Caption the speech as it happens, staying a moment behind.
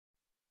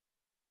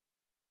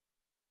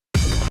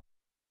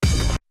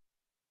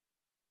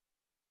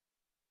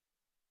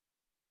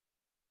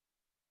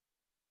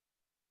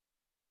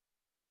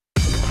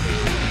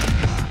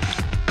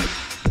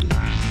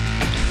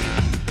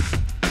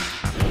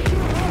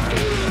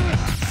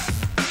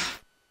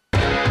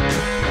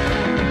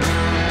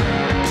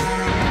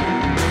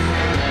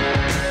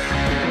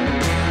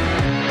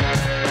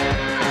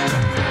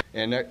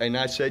and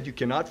I said you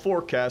cannot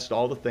forecast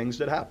all the things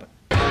that happen.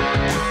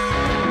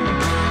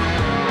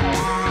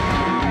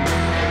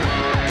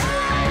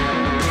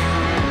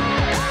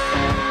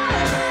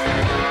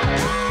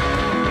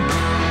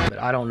 But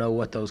I don't know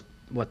what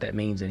that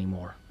means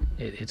anymore.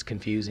 It's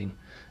confusing.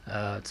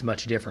 It's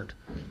much different.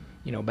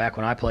 You know, back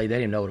when I played, they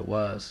didn't know what it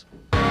was.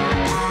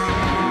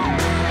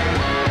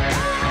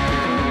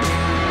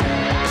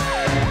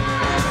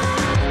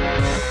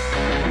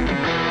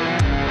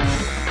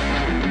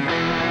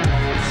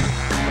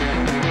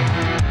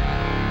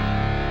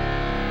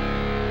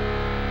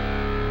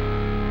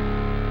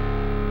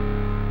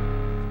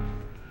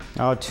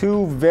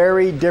 Two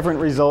very different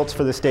results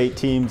for the state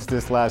teams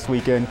this last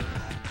weekend.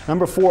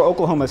 Number 4,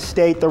 Oklahoma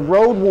State. The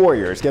Road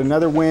Warriors get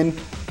another win.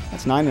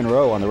 That's 9 in a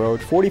row on the road,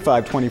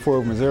 45-24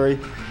 over Missouri.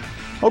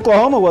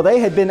 Oklahoma, well, they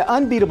had been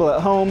unbeatable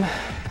at home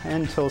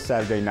until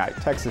Saturday night.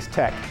 Texas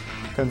Tech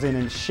comes in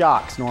and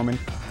shocks Norman,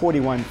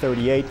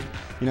 41-38.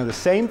 You know, the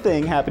same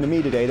thing happened to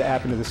me today that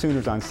happened to the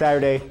Sooners on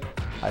Saturday.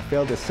 I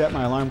failed to set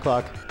my alarm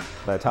clock.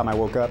 By the time I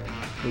woke up,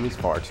 it was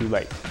far too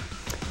late.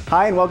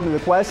 Hi, and welcome to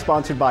The Quest,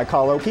 sponsored by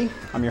Call Okie.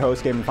 I'm your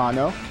host, Gabe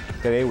Fontenot.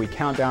 Today we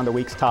count down the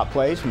week's top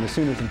plays from the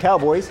Sooners and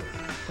Cowboys,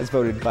 as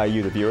voted by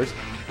you, the viewers.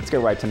 Let's go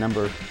right to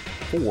number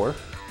 4,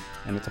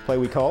 and it's a play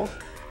we call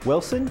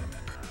Wilson,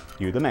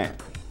 You the Man.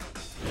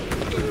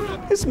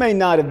 This may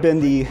not have been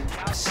the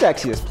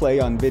sexiest play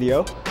on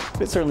video,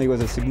 but it certainly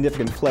was a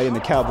significant play in the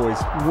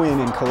Cowboys'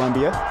 win in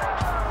Columbia.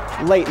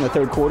 Late in the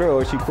third quarter,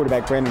 OSU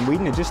quarterback Brandon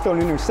Weeden had just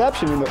thrown an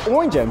interception in the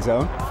orange end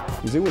zone.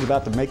 Mizzou was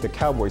about to make the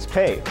Cowboys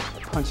pay,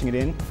 punching it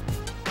in,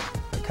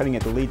 cutting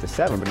it the lead to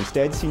 7, but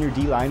instead, senior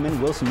D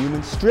lineman Wilson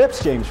Newman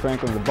strips James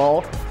Franklin of the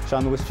ball.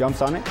 Sean Lewis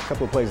jumps on it. A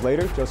couple of plays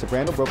later, Joseph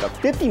Randall broke a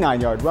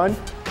 59-yard run,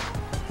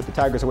 put the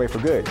Tigers away for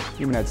good.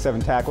 Newman had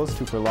 7 tackles,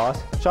 2 for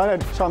loss.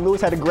 Sean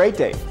Lewis had a great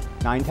day,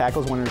 9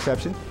 tackles, 1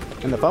 interception,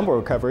 and the fumble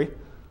recovery.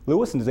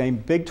 Lewis was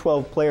named Big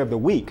 12 Player of the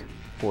Week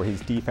for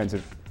his Big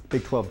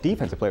 12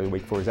 Defensive Player of the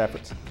Week for his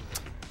efforts.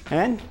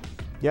 And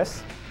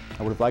yes,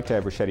 I would have liked to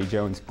have Rashedi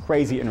Jones'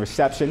 crazy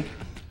interception,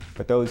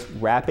 but those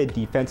rapid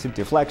defensive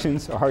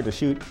deflections are hard to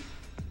shoot.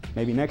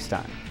 Maybe next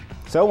time.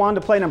 So on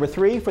to play number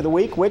 3 for the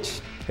week, which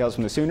hails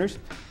from the Sooners.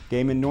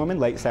 Game in Norman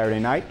late Saturday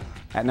night.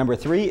 At number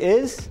 3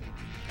 is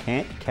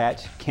Can't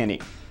Catch Kenny.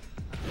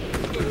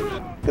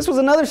 This was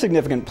another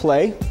significant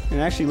play, and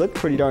it actually looked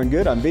pretty darn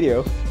good on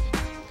video.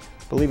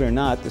 Believe it or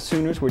not, the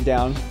Sooners were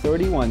down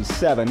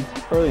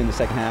 31-7 early in the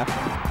second half,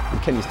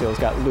 and Kenny Stills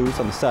got loose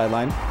on the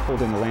sideline,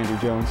 pulled in the Landry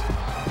Jones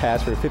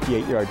pass for a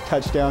 58-yard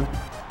touchdown.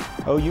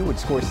 OU would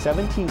score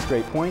 17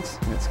 straight points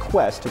in its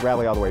quest to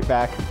rally all the way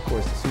back. Of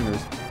course, the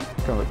Sooners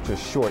come up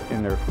just short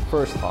in their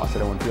first loss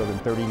at Owen Field in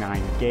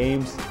 39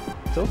 games.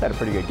 Still had a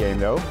pretty good game,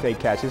 though. 8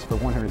 catches for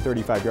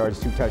 135 yards,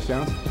 2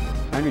 touchdowns.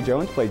 Landry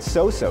Jones played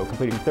so-so,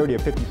 completing 30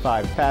 of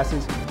 55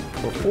 passes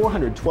for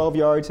 412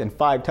 yards and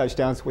 5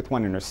 touchdowns with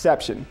 1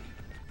 interception.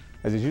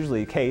 As is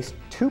usually the case,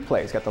 2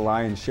 plays got the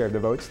lion's share of the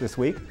votes this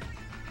week.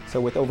 So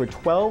with over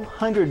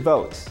 1,200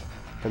 votes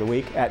for the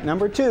week, at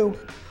number 2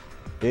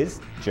 is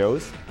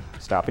Joe's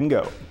Stop and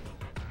Go.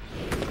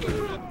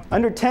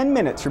 Under 10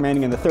 minutes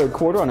remaining in the third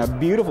quarter on a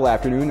beautiful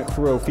afternoon at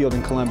Thoreau Field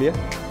in Columbia.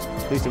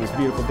 At least it was a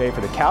beautiful day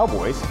for the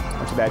Cowboys.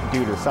 Much of that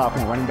due to the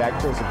sophomore running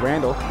back Joseph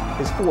Randall.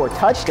 His 4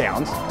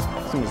 touchdowns,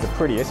 as soon as the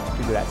prettiest,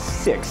 due to that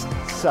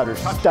 6th stutter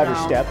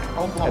step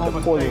at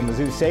the portal of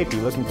Mizzou safety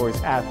looking for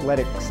his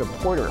athletic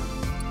supporter.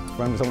 The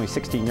run was only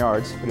 16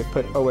 yards, but it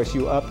put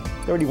OSU up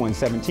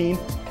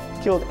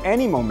 31-17, killed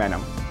any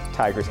momentum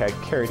Tigers had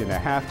carried into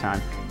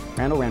halftime.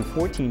 Randall ran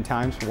 14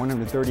 times for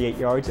 138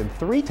 yards and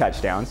 3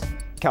 touchdowns.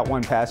 Count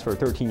 1 pass for a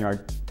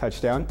 13-yard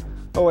touchdown.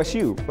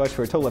 OSU rushed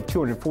for a total of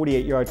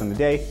 248 yards on the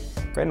day.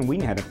 Brandon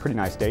Weeden had a pretty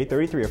nice day,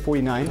 33 of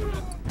 49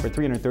 for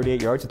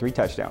 338 yards and 3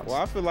 touchdowns.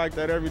 Well, I feel like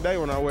that every day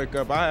when I wake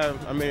up. I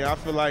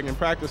feel like in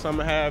practice I'm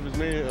going to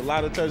have a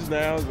lot of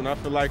touchdowns, and I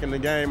feel like in the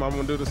game I'm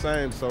going to do the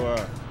same. So,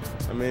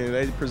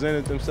 they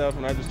presented themselves,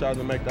 and I just tried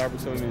to make the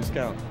opportunities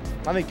count.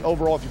 I think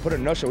overall, if you put it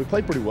in a nutshell, we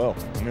played pretty well.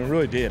 We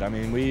really did.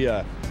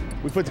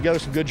 We put together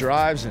some good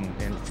drives, and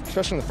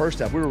especially in the first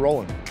half, we were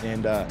rolling.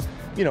 And, I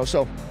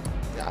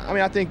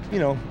think,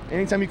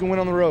 anytime you can win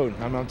on the road,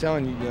 I'm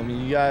telling you,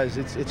 you guys,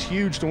 it's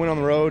huge to win on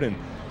the road, and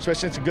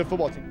especially it's a good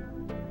football team.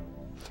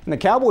 And the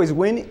Cowboys'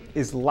 win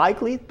is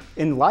likely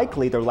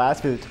their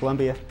last visit to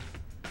Columbia,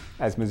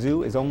 as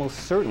Mizzou is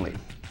almost certainly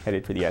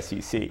headed for the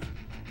SEC.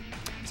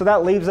 So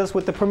that leaves us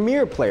with the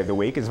premier play of the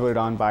week, as voted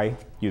on by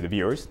you, the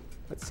viewers.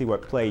 Let's see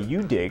what play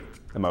you dig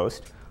the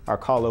most. Our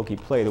Call Okie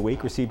play of the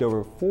week received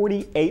over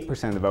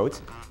 48% of the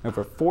votes,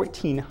 over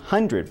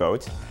 1,400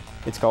 votes.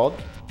 It's called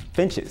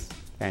Finch's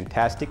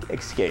Fantastic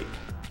Escape.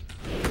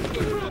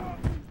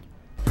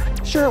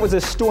 Sure, it was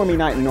a stormy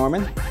night in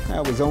Norman.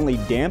 That was only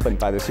dampened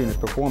by the Sooners'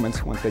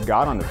 performance once they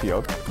got on the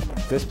field.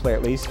 This play,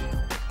 at least,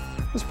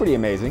 was pretty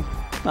amazing.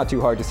 Not too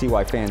hard to see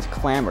why fans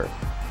clamor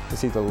to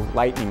see the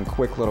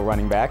lightning-quick little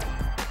running back.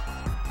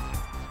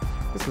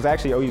 This was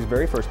actually OU's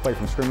very first play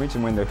from scrimmage,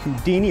 and when the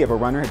Houdini of a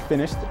runner had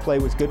finished, the play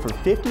was good for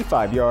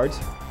 55 yards,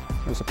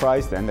 No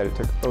surprise then that it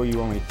took OU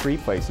only 3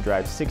 plays to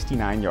drive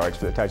 69 yards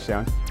for the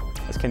touchdown,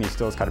 as Kenny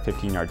Stills caught a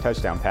 15-yard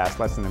touchdown pass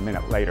less than a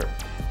minute later.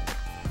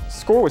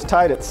 Score was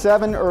tied at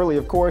 7 early,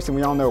 of course, and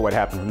we all know what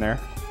happened from there.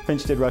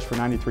 Finch did rush for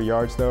 93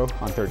 yards, though,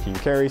 on 13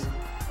 carries.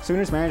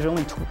 Sooners managed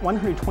only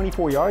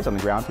 124 yards on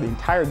the ground for the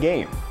entire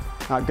game.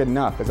 Not good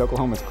enough, as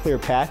Oklahoma's clear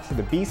path to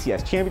the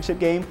BCS championship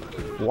game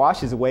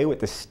washes away with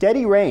the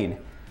steady rain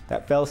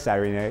that fell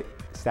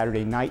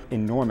Saturday night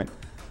in Norman.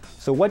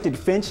 So what did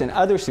Finch and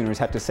other Sooners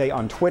have to say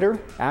on Twitter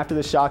after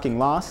the shocking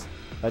loss?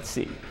 Let's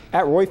see.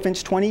 At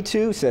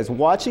RoyFinch22 says,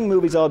 watching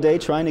movies all day,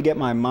 trying to get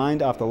my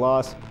mind off the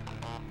loss.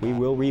 We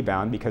will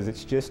rebound because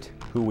it's just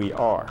who we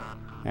are.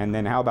 And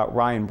then how about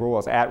Ryan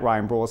Broyles? At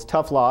Ryan Broyles,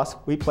 tough loss.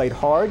 We played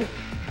hard,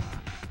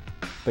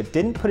 but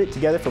didn't put it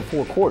together for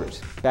 4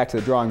 quarters. Back to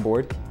the drawing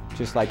board,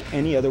 just like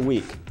any other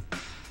week.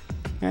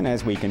 And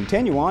as we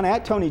continue on,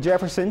 at Tony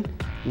Jefferson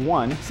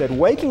 1 said,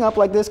 waking up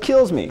like this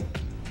kills me.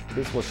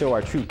 This will show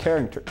our true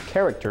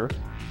character,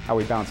 how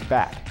we bounce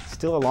back.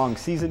 Still a long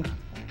season.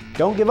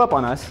 Don't give up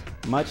on us.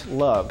 Much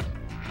love.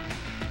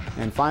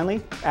 And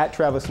finally, at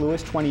Travis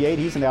Lewis, 28,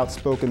 he's an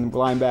outspoken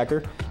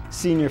linebacker,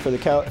 senior for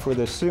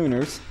the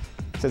Sooners,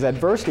 says,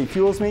 adversity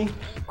fuels me,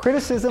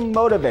 criticism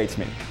motivates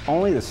me.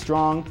 Only the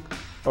strong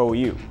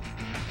OU.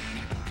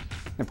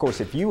 And of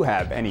course, if you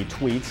have any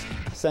tweets,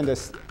 send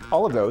us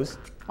all of those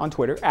on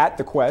Twitter, at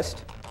the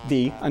Quest,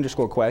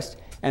 _Quest,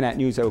 and at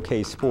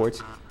NewsOK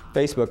Sports.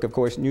 Facebook, of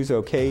course,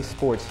 NewsOK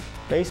Sports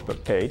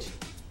Facebook page.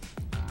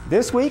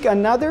 This week,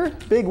 another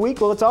big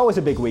week. Well, it's always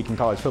a big week in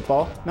college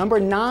football. Number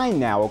 9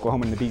 now,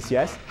 Oklahoma in the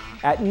BCS.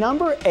 At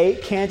number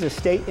 8, Kansas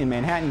State in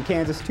Manhattan,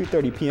 Kansas,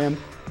 2:30 p.m.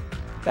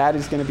 That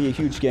is going to be a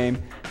huge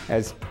game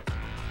as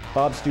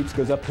Bob Stoops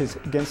goes up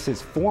against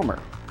his former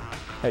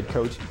head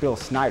coach, Bill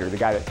Snyder, the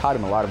guy that taught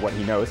him a lot of what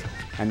he knows.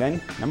 And then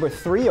number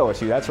 3,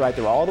 OSU. That's right,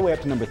 they're all the way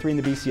up to number 3 in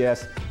the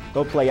BCS.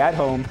 They'll play at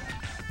home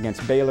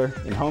against Baylor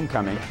in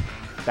homecoming.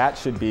 That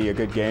should be a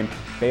good game.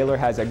 Baylor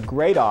has a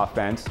great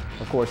offense.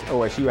 Of course,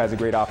 OSU has a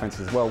great offense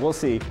as well. We'll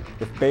see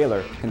if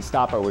Baylor can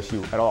stop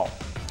OSU at all.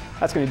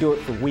 That's going to do it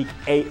for week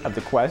 8 of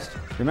the Quest.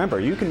 Remember,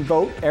 you can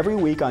vote every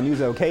week on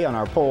NewsOK on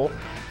our poll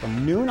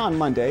from noon on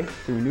Monday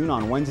through noon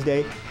on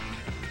Wednesday.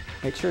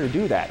 Make sure to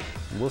do that.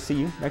 And we'll see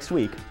you next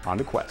week on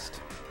the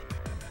Quest.